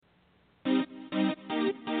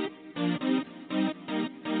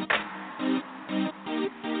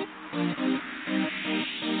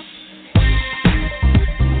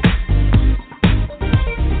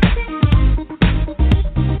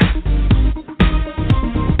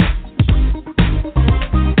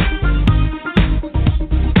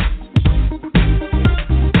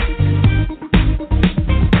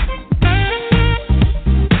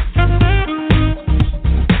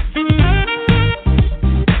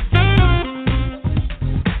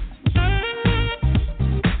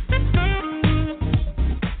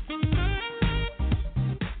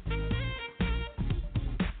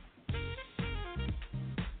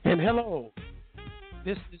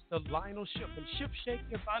Lionel Shipman, Ship Shape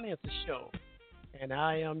Your Finances Show. And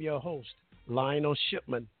I am your host, Lionel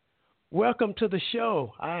Shipman. Welcome to the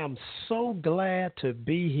show. I am so glad to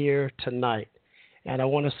be here tonight. And I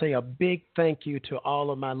want to say a big thank you to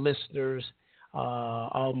all of my listeners,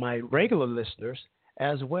 all my regular listeners,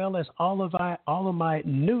 as well as all of my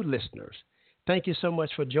new listeners. Thank you so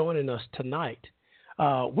much for joining us tonight.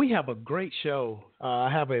 We have a great show.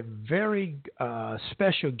 I have a very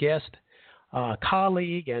special guest,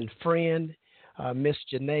 colleague and friend, Miss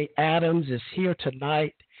Janae Adams is here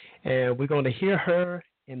tonight, and we're going to hear her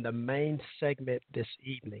in the main segment this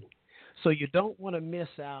evening. So you don't want to miss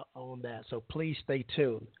out on that, so please stay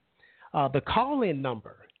tuned. The call-in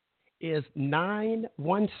number is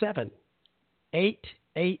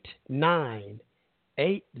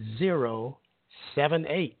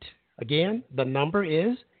 917-889-8078. Again, the number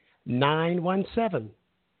is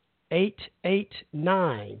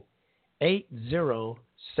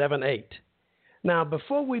 917-889-8078. Now,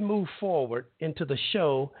 before we move forward into the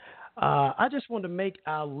show, I just want to make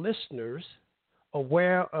our listeners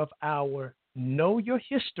aware of our Know Your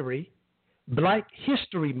History Black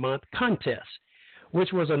History Month contest,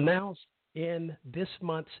 which was announced in this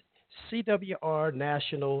month's CWR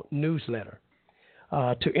National Newsletter.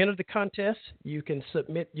 To enter the contest, you can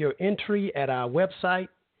submit your entry at our website,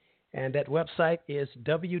 and that website is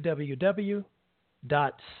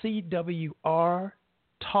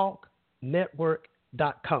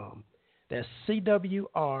www.cwrtalknetwork.com. That's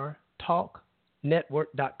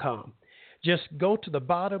cwrtalknetwork.com. Just go to the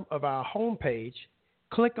bottom of our homepage,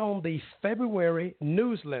 click on the February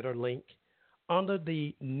newsletter link under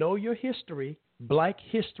the Know Your History Black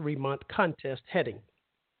History Month contest heading.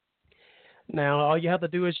 Now, all you have to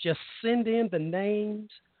do is just send in the names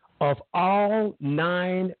of all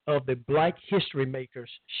 9 of the Black history makers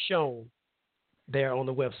shown there on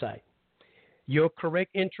the website. Your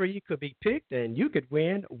correct entry could be picked, and you could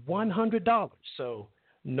win $100. So,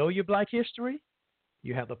 know your Black history,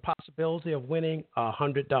 you have the possibility of winning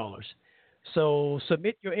 $100. So,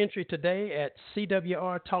 submit your entry today at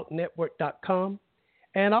cwrtalknetwork.com,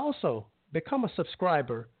 and also become a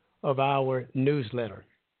subscriber of our newsletter.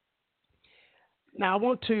 Now, I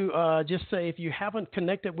want to just say, if you haven't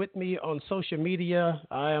connected with me on social media,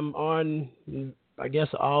 I am on, I guess,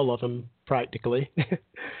 all of them practically.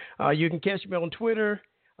 You can catch me on Twitter,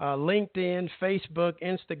 LinkedIn, Facebook,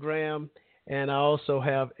 Instagram, and I also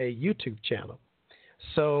have a YouTube channel.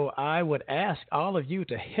 So I would ask all of you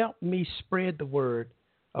to help me spread the word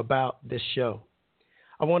about this show.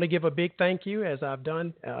 I want to give a big thank you, as I've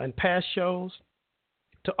done in past shows,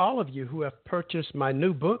 to all of you who have purchased my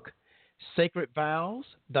new book, Sacred Vows,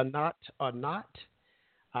 The Knot or Not.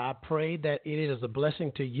 I pray that it is a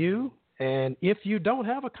blessing to you. And if you don't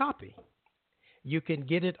have a copy, you can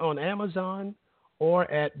get it on Amazon or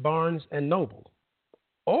at Barnes & Noble.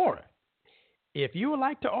 Or if you would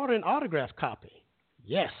like to order an autographed copy,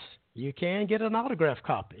 yes, you can get an autographed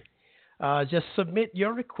copy. Just submit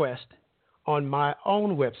your request on my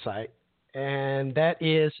own website, and that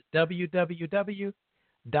is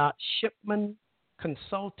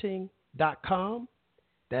www.SHIPmanConsulting.com.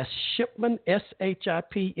 That's SHIPman,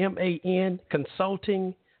 SHIPman,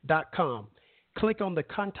 consulting.com. Click on the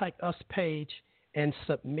Contact Us page and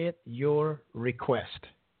submit your request.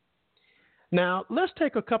 Now, let's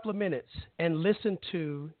take a couple of minutes and listen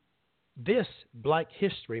to this Black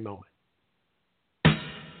History moment.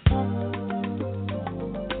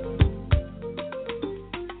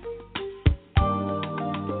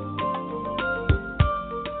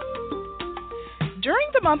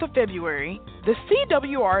 During the month of February, the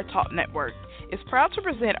CWR Talk Network is proud to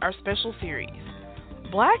present our special series,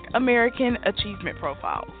 Black American Achievement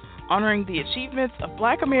Profiles, honoring the achievements of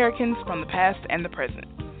Black Americans from the past and the present.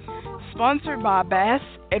 Sponsored by Bass,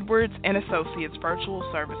 Edwards & Associates Virtual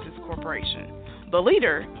Services Corporation, the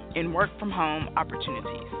leader in work-from-home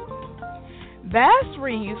opportunities. Bass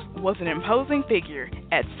Reeves was an imposing figure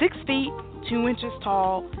at 6 feet, 2 inches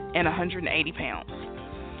tall, and 180 pounds.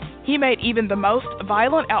 He made even the most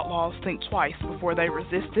violent outlaws think twice before they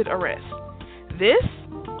resisted arrest. This,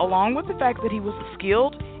 along with the fact that he was a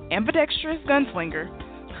skilled, ambidextrous gunslinger,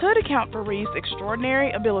 could account for Reeves'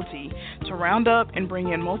 extraordinary ability to round up and bring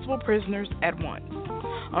in multiple prisoners at once.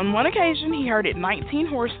 On one occasion, he herded 19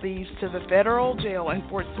 horse thieves to the federal jail in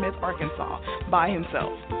Fort Smith, Arkansas, by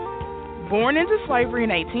himself. Born into slavery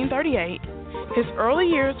in 1838, his early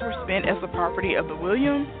years were spent as the property of the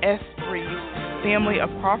William S. Reeves family of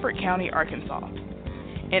Crawford County, Arkansas.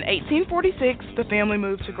 In 1846, the family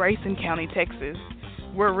moved to Grayson County, Texas,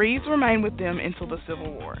 where Reeves remained with them until the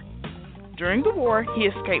Civil War. During the war, he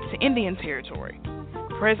escaped to Indian Territory,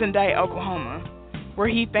 present-day Oklahoma, where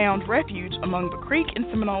he found refuge among the Creek and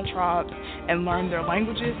Seminole tribes and learned their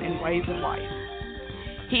languages and ways of life.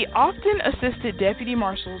 He often assisted deputy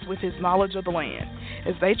marshals with his knowledge of the land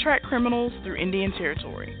as they tracked criminals through Indian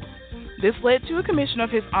Territory. This led to a commission of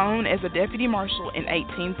his own as a deputy marshal in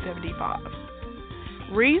 1875.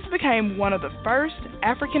 Reeves became one of the first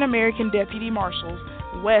African-American deputy marshals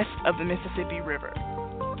west of the Mississippi River.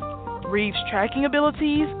 Reeves' tracking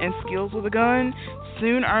abilities and skills with a gun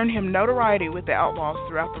soon earned him notoriety with the outlaws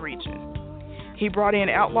throughout the region. He brought in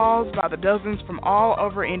outlaws by the dozens from all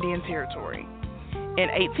over Indian Territory. In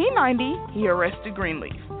 1890, he arrested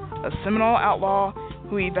Greenleaf, a Seminole outlaw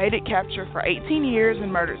who evaded capture for 18 years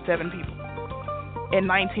and murdered 7 people. In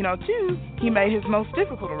 1902, he made his most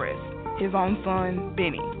difficult arrest, his own son,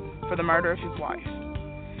 Benny, for the murder of his wife.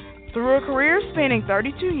 Through a career spanning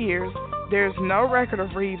 32 years, there is no record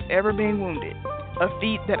of Reeves ever being wounded, a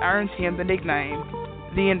feat that earns him the nickname,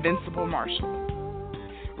 the Invincible Marshal.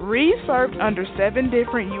 Reeves served under 7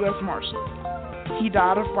 different U.S. Marshals. He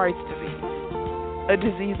died of Bright's disease, a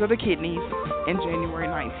disease of the kidneys, in January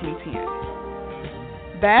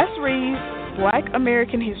 1910. Bass Reeves, Black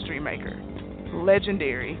American history maker,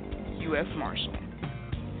 legendary U.S. Marshal.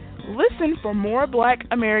 Listen for more Black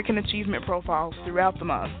American achievement profiles throughout the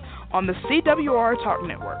month on the CWR Talk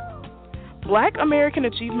Network. Black American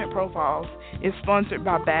Achievement Profiles is sponsored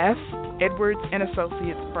by Bass, Edwards &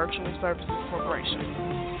 Associates Virtual Services Corporation,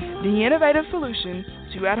 the innovative solution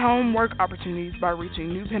to at-home work opportunities by reaching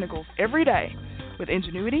new pinnacles every day with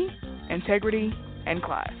ingenuity, integrity, and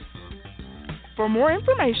class. For more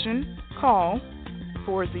information, call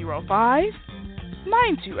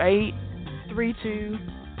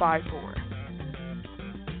 405-928-3254.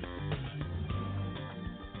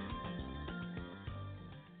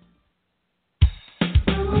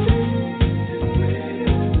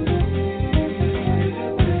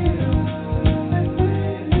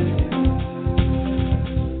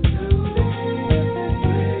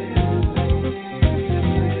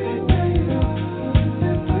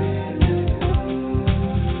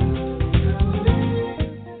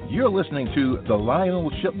 Listening to the Lionel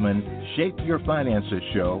SHIPman Shape Your Finances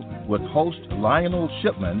show with host Lionel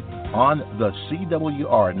SHIPman on the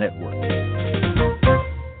CWR network.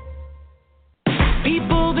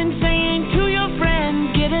 People been saying to your friend,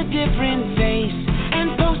 get a different face,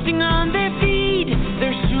 and posting on their feed,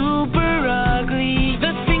 they're super ugly.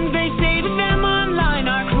 The things they say to them online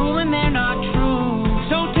are cruel and they're not true.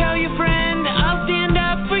 So tell your friend, I'll stand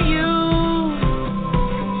up for you.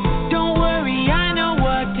 Don't worry, I know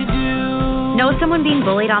what to do. Know someone being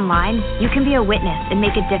bullied online? You can be a witness and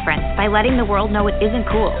make a difference by letting the world know it isn't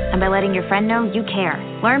cool and by letting your friend know you care.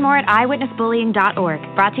 Learn more at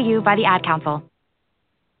eyewitnessbullying.org, brought to you by the Ad Council.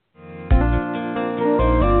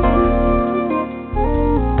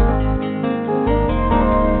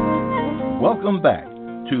 Welcome back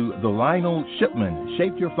to the Lionel SHIPman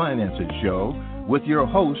Shape Your Finances show with your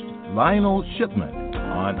host, Lionel SHIPman,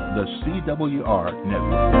 on the CWR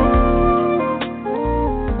network.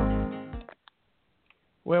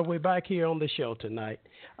 Well, we're back here on the show tonight.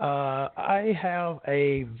 I have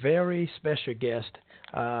a very special guest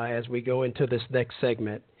as we go into this next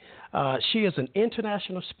segment. She is an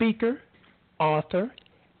international speaker, author,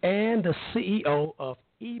 and the CEO of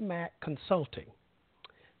EMACK Consulting.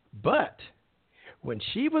 But when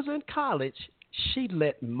she was in college, she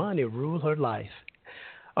let money rule her life.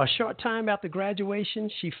 A short time after graduation,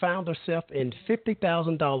 she found herself in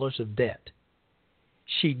 $50,000 of debt.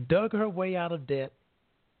 She dug her way out of debt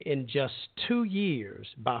in just 2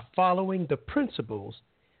 years by following the principles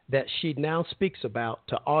that she now speaks about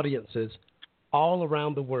to audiences all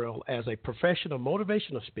around the world as a professional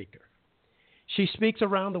motivational speaker. She speaks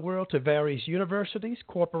around the world to various universities,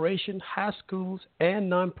 corporations, high schools,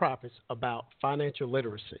 and nonprofits about financial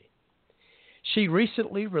literacy. She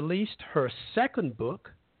recently released her second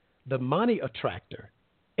book, The Money Attractor,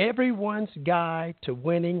 Everyone's Guide to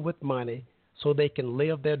Winning with Money so they can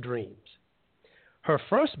live their dreams. Her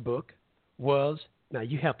first book was, now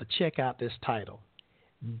you have to check out this title,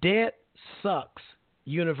 Debt Sucks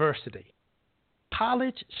University,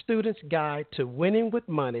 College Students' Guide to Winning with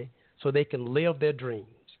Money so they can live their dreams.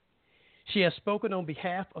 She has spoken on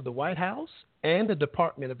behalf of the White House and the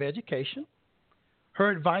Department of Education.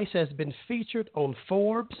 Her advice has been featured on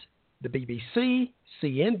Forbes, the BBC,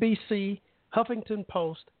 CNBC, Huffington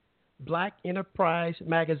Post, Black Enterprise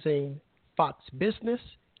Magazine, Fox Business,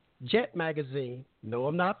 Jet Magazine, No,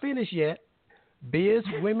 I'm Not Finished Yet,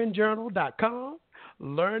 BizWomenJournal.com,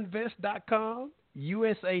 LearnVest.com,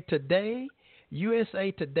 USA Today,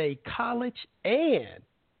 USA Today College, and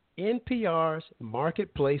NPR's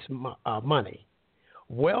Marketplace Money.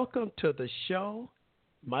 Welcome to the show,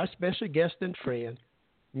 my special guest and friend,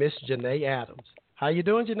 Miss Janae Adams. How you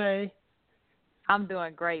doing, Janae? I'm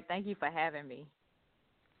doing great. Thank you for having me.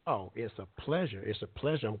 Oh, it's a pleasure. It's a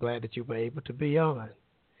pleasure. I'm glad that you were able to be on.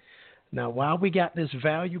 Now, while we got this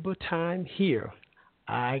valuable time here,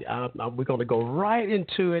 we're going to go right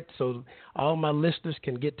into it so all my listeners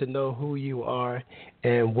can get to know who you are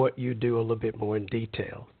and what you do a little bit more in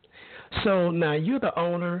detail. So now you're the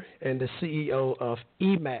owner and the CEO of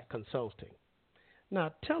EMACK Consulting.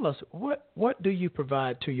 Now tell us, what do you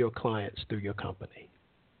provide to your clients through your company?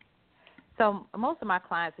 So most of my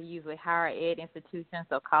clients are usually higher ed institutions,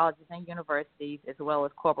 so colleges and universities, as well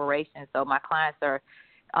as corporations. So my clients are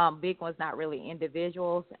big ones, not really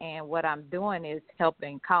individuals. And what I'm doing is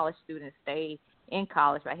helping college students stay in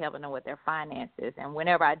college by helping them with their finances. And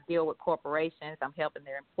whenever I deal with corporations, I'm helping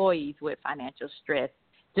their employees with financial stress,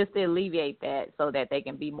 just to alleviate that so that they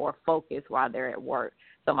can be more focused while they're at work.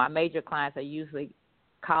 So my major clients are usually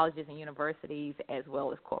colleges and universities as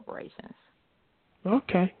well as corporations.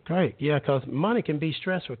 Okay, great. Yeah, because money can be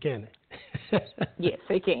stressful, can't it? Yes,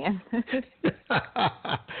 it can.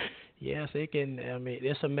 Yes, it can. I mean,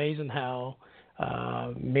 it's amazing how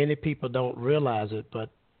many people don't realize it,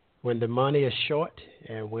 but when the money is short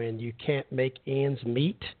and when you can't make ends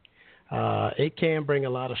meet, it can bring a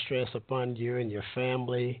lot of stress upon you and your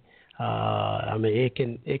family. I mean,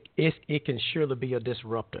 it can surely be a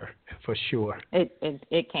disruptor for sure.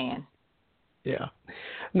 It can. Yeah.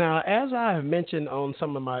 Now, as I have mentioned on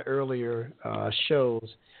some of my earlier shows,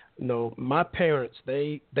 you know, my parents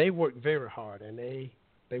they worked very hard and they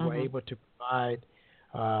were able to provide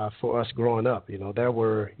for us growing up. You know, there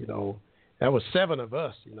were 7 of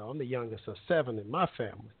us. You know, I'm the youngest of 7 in my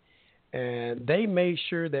family. And they made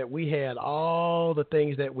sure that we had all the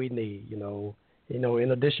things that we need, you know,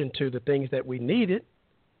 in addition to the things that we needed,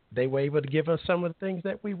 they were able to give us some of the things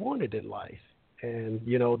that we wanted in life. And,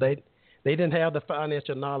 you know, they didn't have the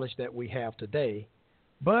financial knowledge that we have today,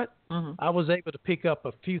 but I was able to pick up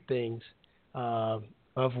a few things of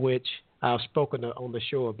which I've spoken on the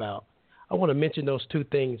show about. I want to mention those 2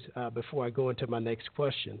 things before I go into my next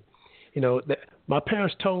question. You know, my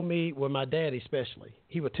parents told me, well, my dad especially,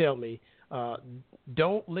 he would tell me,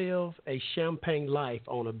 don't live a champagne life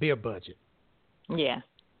on a beer budget. Yeah.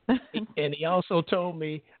 And he also told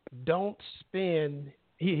me, don't spend,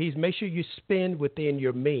 he's make sure you spend within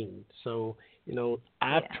your means. So, you know,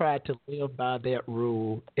 I've tried to live by that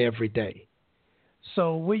rule every day.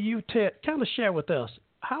 So will you kind of share with us,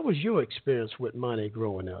 how was your experience with money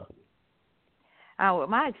growing up?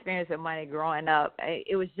 My experience with money growing up,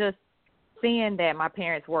 it was just seeing that my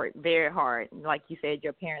parents worked very hard. Like you said,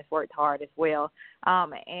 your parents worked hard as well.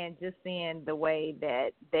 And just seeing the way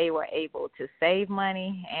that they were able to save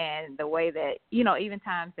money and the way that, you know, even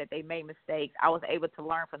times that they made mistakes, I was able to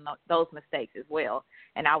learn from those mistakes as well.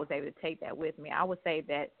 And I was able to take that with me. I would say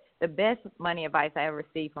that the best money advice I ever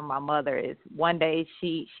received from my mother is one day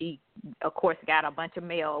she of course, got a bunch of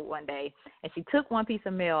mail one day, and she took one piece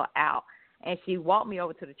of mail out. And she walked me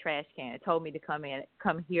over to the trash can and told me to come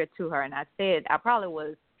here to her. And I said, I probably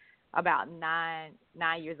was about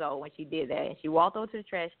 9 years old when she did that. And she walked over to the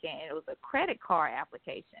trash can, and it was a credit card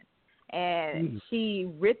application. And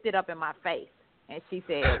she ripped it up in my face. And she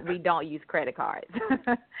said, we don't use credit cards. She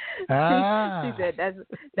said,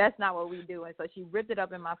 that's not what we do. And so she ripped it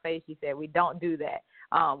up in my face. She said, we don't do that.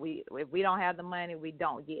 If we don't have the money, we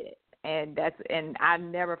don't get it. And I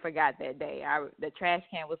never forgot that day. The trash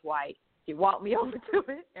can was white. She walked me over to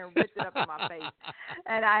it and ripped it up in my face.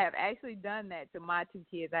 And I have actually done that to my 2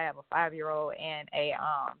 kids. I have a 5-year-old and a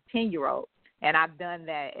 10-year-old, and I've done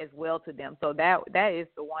that as well to them. So that is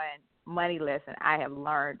the one money lesson I have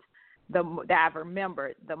learned that I've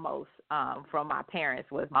remembered the most from my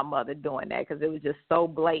parents was my mother doing that, because it was just so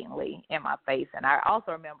blatantly in my face. And I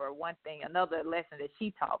also remember another lesson that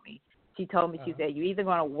she taught me. She told me, she said, you're either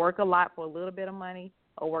going to work a lot for a little bit of money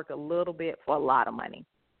or work a little bit for a lot of money.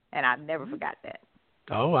 And I never forgot that.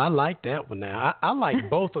 Oh, I like that one now. I like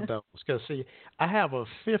both of those because, see, I have a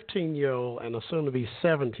 15-year-old and a soon-to-be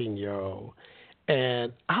 17-year-old.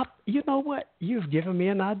 And you know what? You've given me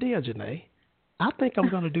an idea, Janae. I think I'm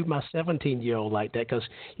going to do my 17-year-old like that because,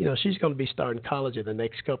 you know, she's going to be starting college in the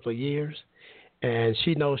next couple of years. And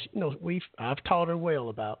she knows, I've taught her well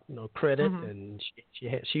about, credit, and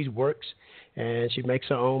she works and she makes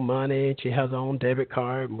her own money. She has her own debit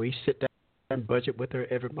card, and we sit down and budget with her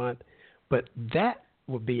every month. But that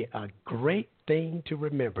would be a great thing to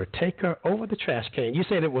remember. Take her over the trash can. You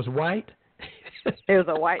said it was white? It was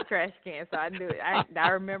a white trash can, so I knew it. I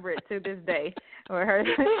remember it to this day. I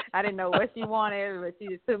didn't know what she wanted, but she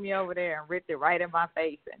just took me over there and ripped it right in my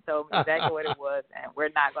face and told me exactly what it was, and we're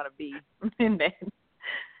not going to be in that.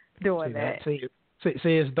 doing that. See,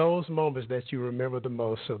 it's those moments that you remember the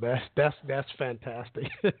most. So that's fantastic.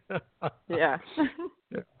 Yeah.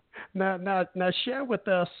 Now, share with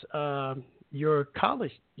us your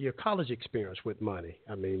college experience with money.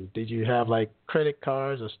 I mean, did you have like credit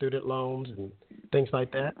cards or student loans and things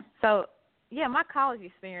like that? So, yeah, my college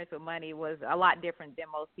experience with money was a lot different than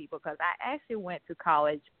most people because I actually went to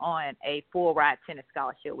college on a full ride tennis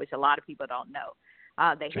scholarship, which a lot of people don't know.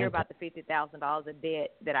 They hear about the $50,000 of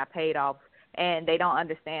debt that I paid off, and they don't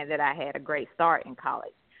understand that I had a great start in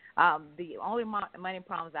college. The only money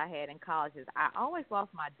problems I had in college is I always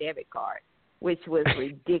lost my debit card, which was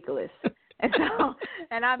ridiculous.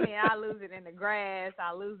 And I mean, I lose it in the grass,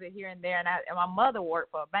 I lose it here and there. And my mother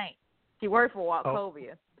worked for a bank. She worked for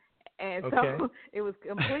Wachovia. And so it was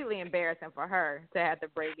completely embarrassing for her to have to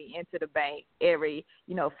bring me into the bank every,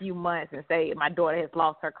 few months and say, my daughter has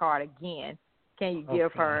lost her card again. Can you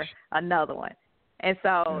give her another one? And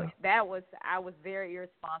so I was very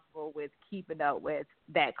irresponsible with keeping up with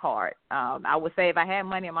that card. I would say if I had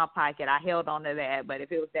money in my pocket, I held on to that. But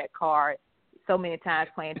if it was that card, so many times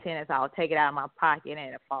playing tennis, I would take it out of my pocket and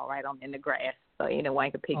it would fall right on in the grass so anyone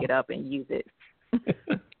could pick it up and use it.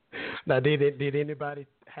 Now, did anybody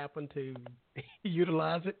happen to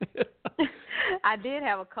utilize it? I did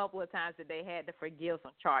have a couple of times that they had to forgive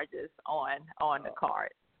some charges on the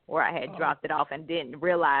card where I had dropped it off and didn't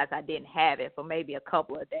realize I didn't have it for maybe a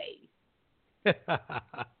couple of days.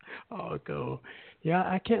 Oh, cool. Yeah,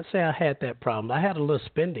 I can't say I had that problem. I had a little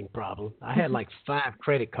spending problem. I had like 5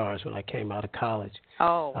 credit cards when I came out of college.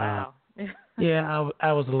 Oh, wow. Yeah,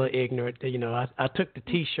 I was a little ignorant. I took the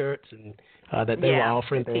T-shirts and that they were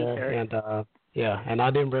offering there, and and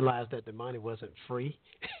I didn't realize that the money wasn't free.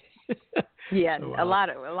 Yeah, so, a lot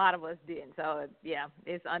of us didn't. So yeah,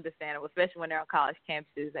 it's understandable, especially when they're on college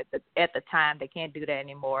campuses. At the time, they can't do that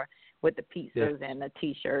anymore with the pizzas and the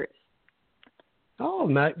T-shirts. Oh,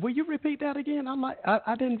 now, will you repeat that again?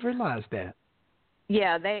 I didn't realize that.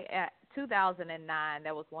 Yeah, 2009,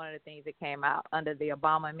 that was one of the things that came out under the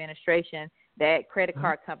Obama administration, that credit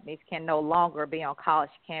card companies can no longer be on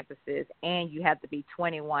college campuses, and you have to be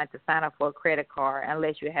 21 to sign up for a credit card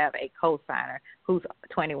unless you have a co-signer who's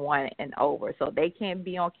 21 and over. So they can't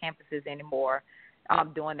be on campuses anymore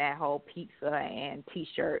doing that whole pizza and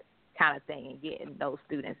T-shirt kind of thing and getting those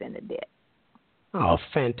students into debt. Oh,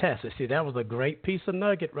 fantastic. See, that was a great piece of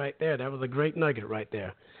nugget right there. That was a great nugget right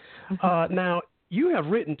there. Now, you have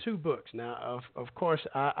written 2 books. Now, of course,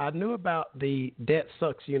 I knew about the Debt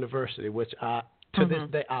Sucks University, which to this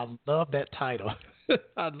day, I love that title.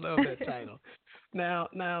 I love that title. Now,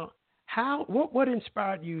 what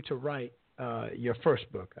inspired you to write your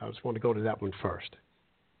first book? I just want to go to that one first.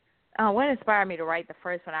 What inspired me to write the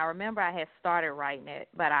first one? I remember I had started writing it,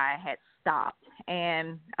 but I had stopped.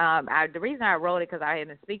 And the reason I wrote it because I had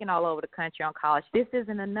been speaking all over the country on college. This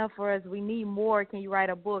isn't enough for us. We need more. Can you write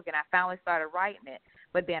a book? And I finally started writing it.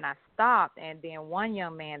 But then I stopped. And then one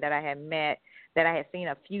young man that I had met that I had seen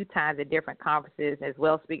a few times at different conferences as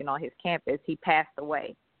well speaking on his campus, he passed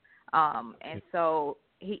away. And so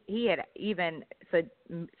he had even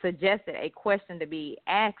suggested a question to be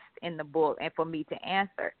asked in the book and for me to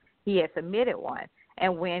answer. He had submitted one.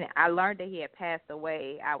 And when I learned that he had passed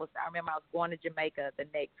away, I remember I was going to Jamaica the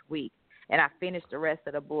next week, and I finished the rest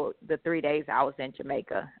of the book the 3 days I was in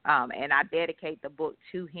Jamaica. And I dedicate the book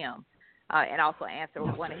to him and also answer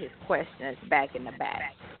one of his questions back in the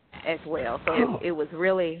back as well. So it was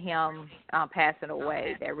really him passing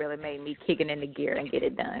away that really made me kick it into gear and get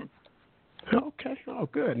it done. Okay. Oh,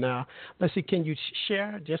 good. Now, let's see, can you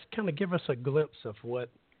share, just kind of give us a glimpse of what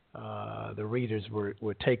the readers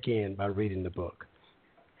would take in by reading the book?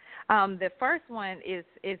 The first one is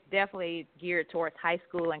definitely geared towards high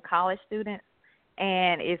school and college students,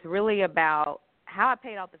 and it's really about how I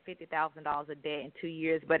paid off the $50,000 of debt in 2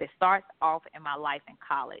 years, but it starts off in my life in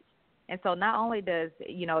college. And so not only does,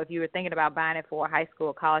 if you were thinking about buying it for a high school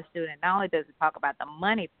or college student, not only does it talk about the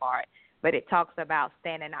money part, but it talks about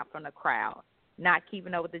standing out from the crowd, not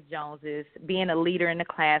keeping up with the Joneses, being a leader in the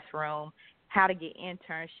classroom, how to get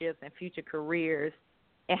internships and future careers,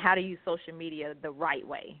 and how to use social media the right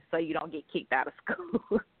way so you don't get kicked out of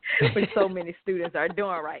school, which so many students are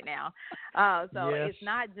doing right now. It's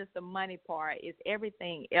not just the money part. It's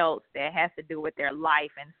everything else that has to do with their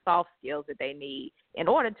life and soft skills that they need in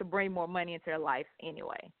order to bring more money into their life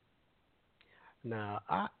anyway. Now,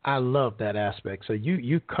 I love that aspect. So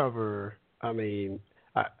you cover, I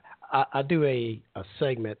do a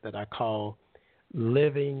segment that I call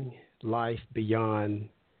Living Life Beyond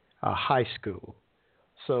High School.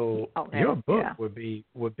 So your book would be.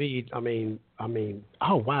 I mean.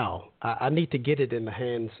 Oh wow! I need to get it in the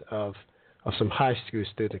hands of of some high school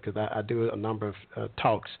students, because I do a number of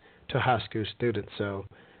talks to high school students. So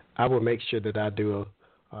I will make sure that I do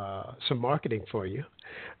some marketing for you.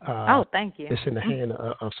 Thank you. It's in the hand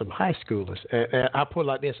of some high schoolers. And I put it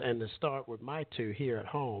like this, and to start with my two here at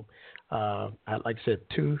home, like I said,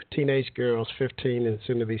 two teenage girls, 15 and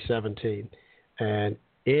soon to be 17. And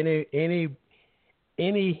any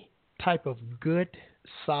type of good,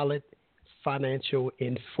 solid, financial,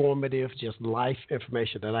 informative, just life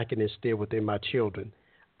information that I can instill within my children,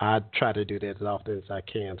 I try to do that as often as I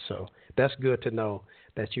can. So that's good to know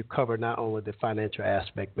that you cover not only the financial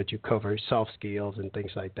aspect, but you cover soft skills and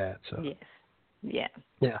things like that. So yes.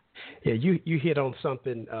 Yeah. You hit on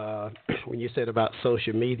something when you said about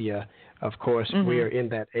social media. Of course, we are in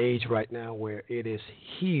that age right now where it is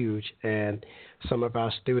huge, and some of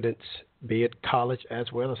our students, be it college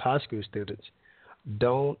as well as high school students,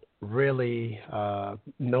 don't really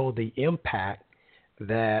know the impact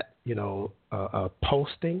that a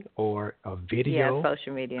posting or a video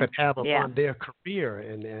social media could have upon their career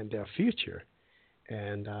and their future.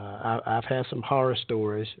 And I've had some horror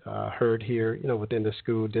stories heard here, within the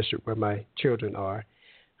school district where my children are,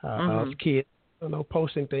 of kids,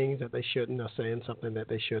 posting things that they shouldn't, or saying something that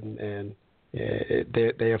they shouldn't, and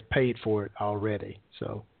they have paid for it already.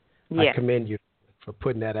 So I commend you for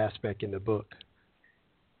putting that aspect in the book.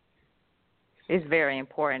 It's very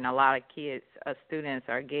important. A lot of kids, students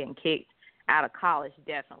are getting kicked out of college,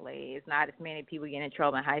 definitely. It's not as many people getting in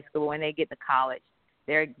trouble in high school. When they get to college,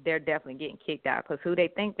 they're definitely getting kicked out because who they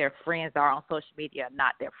think their friends are on social media are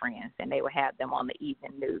not their friends, and they will have them on the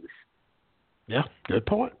evening news. Yeah, good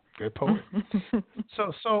point. Good point.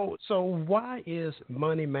 So why is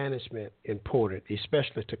money management important,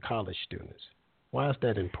 especially to college students? Why is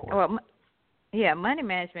that important? Well, money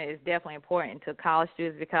management is definitely important to college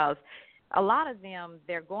students because a lot of them,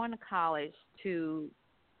 they're going to college to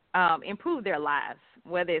improve their lives,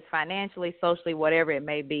 whether it's financially, socially, whatever it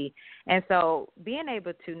may be. And so being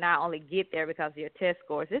able to not only get there because of your test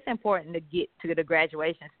scores, it's important to get to the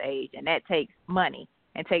graduation stage, and that takes money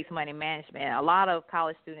and takes money management. A lot of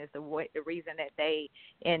college students, the reason that they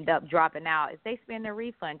end up dropping out is they spend their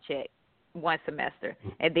refund check one semester,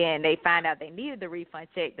 and then they find out they needed the refund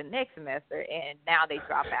check the next semester, and now they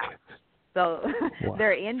drop out. So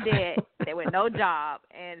they're in debt, they with no job,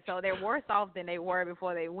 and so they're worse off than they were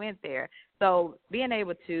before they went there. So being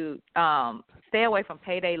able to stay away from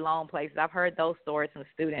payday loan places, I've heard those stories from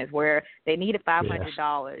students where they needed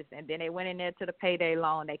 $500, and then they went in there to the payday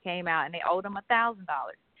loan, they came out, and they owed them $1,000.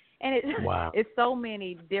 And it's so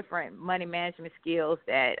many different money management skills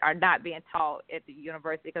that are not being taught at the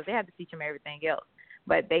university because they have to teach them everything else,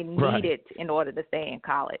 but they need it in order to stay in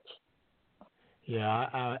college. Yeah,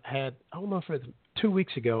 I don't know if it was 2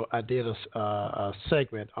 weeks ago, I did a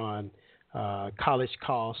segment on college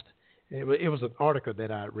cost. It was an article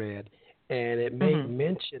that I read, and it made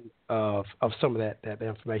mention of some of that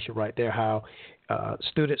information right there, how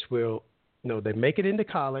students will, they make it into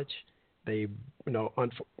college. They,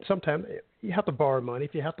 sometimes you have to borrow money.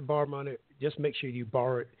 If you have to borrow money, just make sure you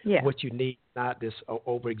borrow what you need, not this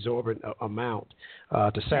over-exorbitant amount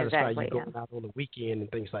to satisfy you going out on the weekend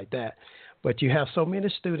and things like that. But you have so many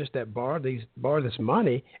students that borrow this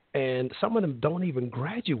money, and some of them don't even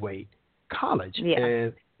graduate college. Yeah.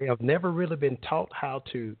 And they have never really been taught how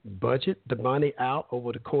to budget the money out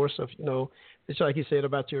over the course of, it's like you said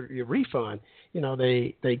about your refund.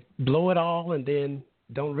 They blow it all and then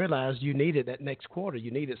don't realize you needed that next quarter. You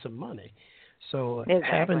needed some money. So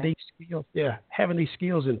having these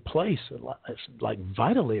skills in place is like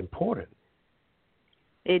vitally important.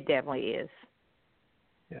 It definitely is.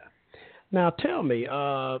 Yeah. Now tell me,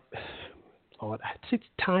 Lord, since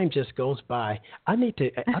time just goes by, I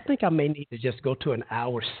think I may need to just go to an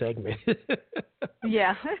hour segment.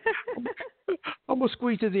 Yeah. I'm gonna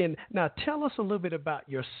squeeze it in. Now tell us a little bit about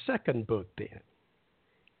your second book then.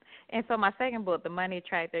 And so my second book, The Money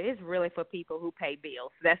Attractor, is really for people who pay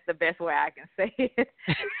bills. That's the best way I can say it.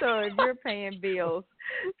 So if you're paying bills,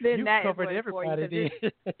 then you that covered is what everybody.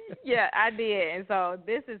 Yeah, I did. And so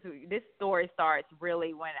this story starts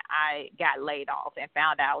really when I got laid off and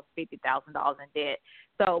found out I was $50,000 in debt.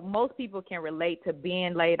 So most people can relate to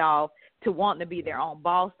being laid off, to wanting to be their own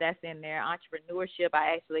boss. That's in there. Entrepreneurship,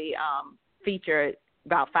 I actually feature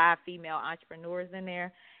about 5 female entrepreneurs in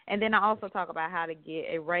there. And then I also talk about how to get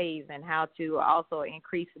a raise and how to also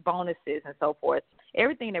increase bonuses and so forth,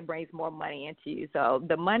 everything that brings more money into you. So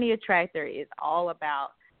the Money Attractor is all about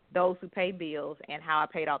those who pay bills and how I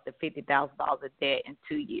paid off the $50,000 of debt in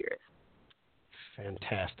 2 years.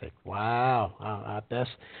 Fantastic. Wow.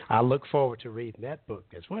 I look forward to reading that book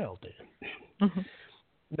as well then.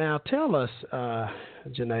 Now, tell us,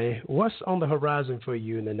 Janae, what's on the horizon for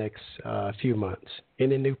you in the next few months?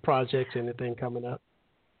 Any new projects, anything coming up?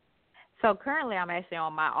 So currently I'm actually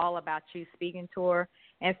on my All About You speaking tour.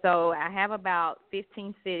 And so I have about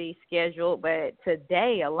 15 cities scheduled, but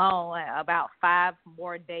today alone, about 5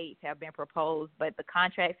 more dates have been proposed, but the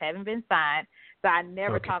contracts haven't been signed. So I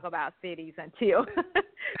never talk about cities until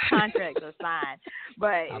contracts are signed.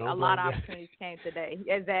 But a lot of opportunities came today.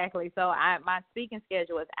 Exactly. So my speaking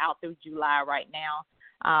schedule is out through July right now.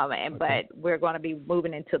 But we're going to be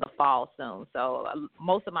moving into the fall soon. So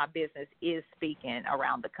most of my business is speaking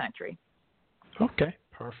around the country. Okay,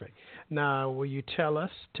 perfect. Now, will you tell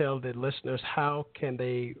the listeners, how can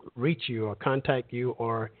they reach you or contact you,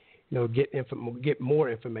 or get more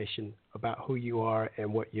information about who you are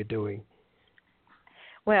and what you're doing?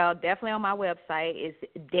 Well, definitely on my website is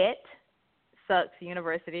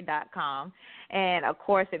debtsucksuniversity.com. And, of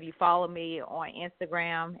course, if you follow me on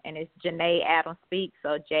Instagram, and it's Janae Adams Speaks,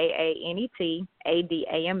 so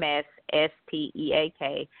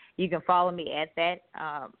JANETADAMSSPEAK. You can follow me at that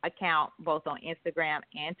account both on Instagram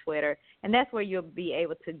and Twitter. And that's where you'll be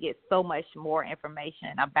able to get so much more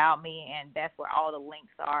information about me, and that's where all the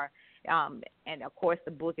links are. And, of course,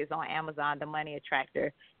 the book is on Amazon. The Money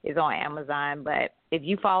Attractor is on Amazon. But if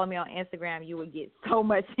you follow me on Instagram, you will get so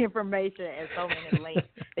much information and so many links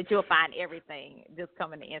that you'll find everything just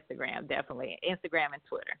coming to Instagram, definitely. Instagram and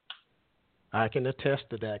Twitter. I can attest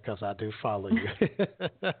to that because I do follow you.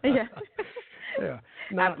 Yeah. Yeah.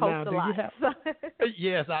 I post a lot.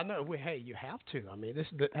 Yes, I know. Well, hey, you have to. I mean, this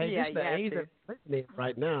is the age of listening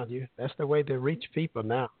right now. That's the way to reach people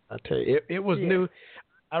now. I tell you, it was new.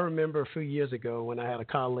 I remember a few years ago when I had a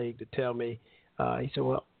colleague to tell me, he said,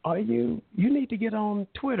 well, you need to get on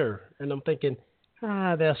Twitter. And I'm thinking,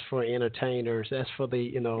 that's for entertainers. That's for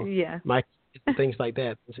the, my things like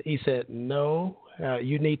that. He said, no,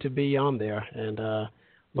 you need to be on there. And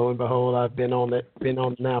lo and behold, I've been on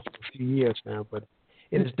now for a few years now. But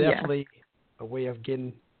it is definitely a way of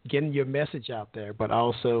getting your message out there, but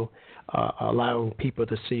also allowing people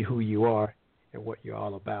to see who you are and what you're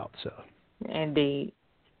all about. So, indeed.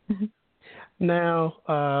 Now,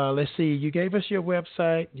 let's see. You gave us your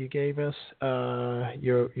website. You gave us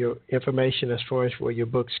your information as far as where your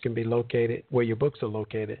books can be located, where your books are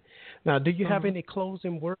located. Now, do you have any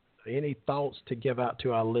closing words, or any thoughts to give out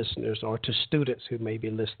to our listeners or to students who may be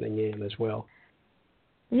listening in as well?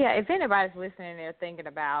 Yeah, if anybody's listening, they're thinking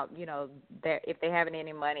about, if they're having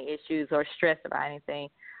any money issues or stressed about anything,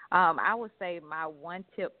 I would say my one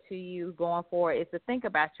tip to you going forward is to think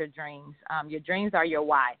about your dreams. Your dreams are your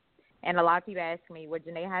why. And a lot of people ask me, well,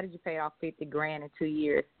 Janae, how did you pay off $50,000 in 2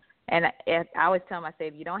 years? And I always tell them, I say,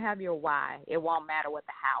 if you don't have your why, it won't matter what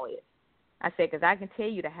the how is. I say, because I can tell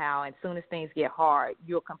you the how, and as soon as things get hard,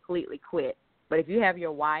 you'll completely quit. But if you have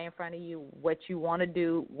your why in front of you, what you want to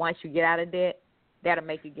do once you get out of debt, that'll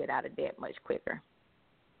make you get out of debt much quicker.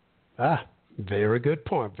 Very good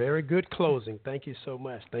point. Very good closing. Thank you so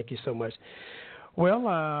much.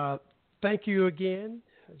 Well, thank you again,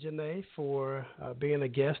 Janae, for being a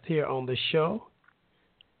guest here on the show.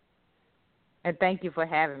 And thank you for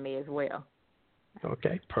having me as well.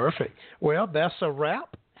 Okay, perfect. Well, that's a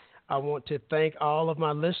wrap. I want to thank all of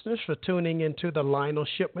my listeners for tuning into the Lionel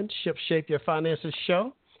Shipman Shape Your Finances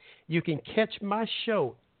show. You can catch my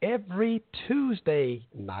show every Tuesday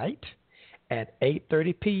night at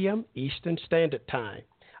 8:30 p.m. Eastern Standard Time.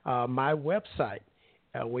 My website,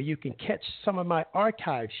 where you can catch some of my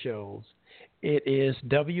archive shows, it is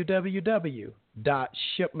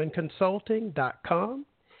www.shipmanconsulting.com,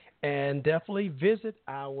 and definitely visit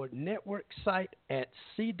our network site at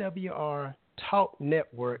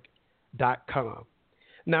cwrtalknetwork.com.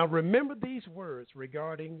 Now, remember these words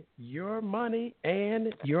regarding your money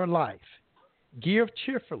and your life. Give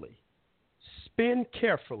cheerfully, spend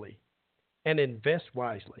carefully, and invest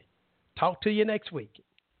wisely. Talk to you next week.